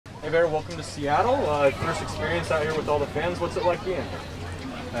Héber, welcome to Seattle. First experience out here with all the fans. What's it like being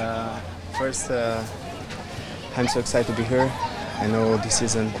here? First, I'm so excited to be here. I know this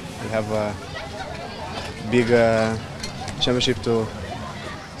season we have a big championship to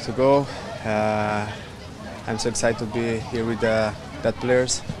go. I'm so excited to be here with that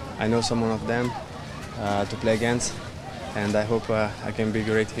players. I know some of them to play against, and I hope I can be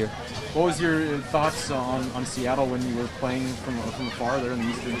great here. What was your thoughts on Seattle when you were playing from afar there in the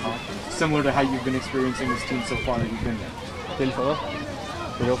Eastern Conference? Similar to how you've been experiencing this team so far that you've been there. O que ele falou?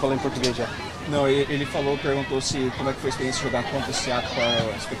 Eu vou falar em português já. Não, ele perguntou se como é que foi a experiência de jogar contra o Seattle, qual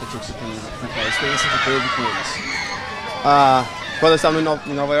a expectativa que você tem, a experiência que teve com eles. Quando eu estava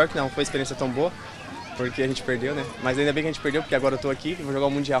em Nova York, não foi experiência tão boa, porque a gente perdeu, né? Mas ainda bem que a gente perdeu, porque agora eu estou aqui e vou jogar o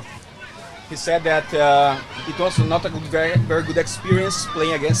Mundial. He said that it was not a very good experience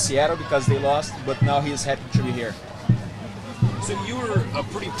playing against Seattle because they lost, but now he is happy to be here. So you were a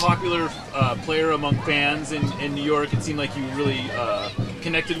pretty popular player among fans in New York. It seemed like you really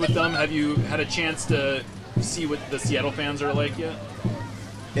connected with them. Have you had a chance to see what the Seattle fans are like yet?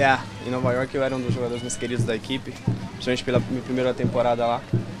 Yeah, em Nova York eu era um dos jogadores mais queridos da equipe, principalmente pela minha primeira temporada lá.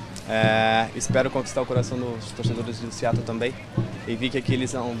 Espero conquistar o coração dos torcedores de Seattle também. E vi que aqui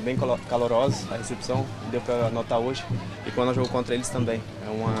eles são bem calorosos, a recepção deu para notar hoje. E quando eu jogo contra eles também. É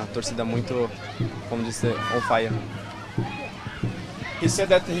uma torcida muito, como dizer, on fire. He said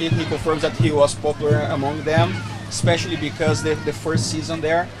that he confirms that he was popular among them, especially because the first season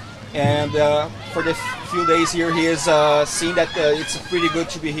there. And for the few days here, he is seeing that it's pretty good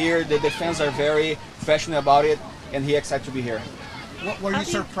to be here. The fans are very passionate about it, and he excited to be here. Were you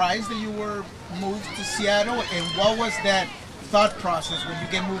surprised that you were moved to Seattle, and what was that thought process when you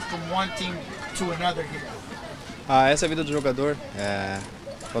get moved from one team to another here? Essa é a vida do jogador.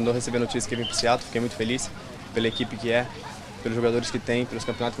 Quando eu recebi a notícia que eu vim para o Seattle, fiquei muito feliz pela equipe que é, pelos jogadores que tem, pelos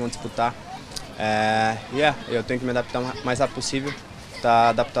campeonatos que vão disputar. Eu tenho que me adaptar o mais rápido possível, estar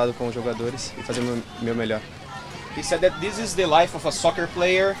adaptado com os jogadores e fazer o meu melhor. He said that this is the life of a soccer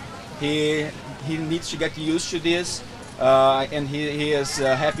player. He needs to get used to this. And he is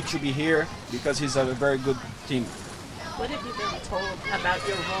happy to be here because he's a very good team. What have you been told about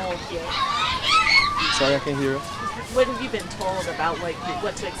your role here? Sorry, I can't hear you. What have you been told about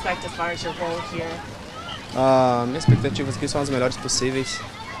what to expect as far as your role here? Minhas expectativas aqui são as melhores possíveis.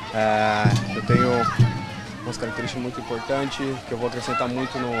 Eu tenho umas características muito importantes que eu vou acrescentar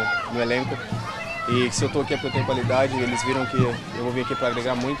muito no elenco. E se eu estou aqui é porque eu tenho qualidade, eles viram que eu vou vir aqui para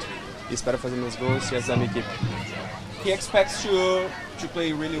agregar muito e espero fazer meus gols e ajudar a minha equipe. He expects to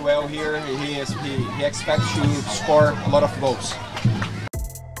play really well here. He expects to score a lot of goals.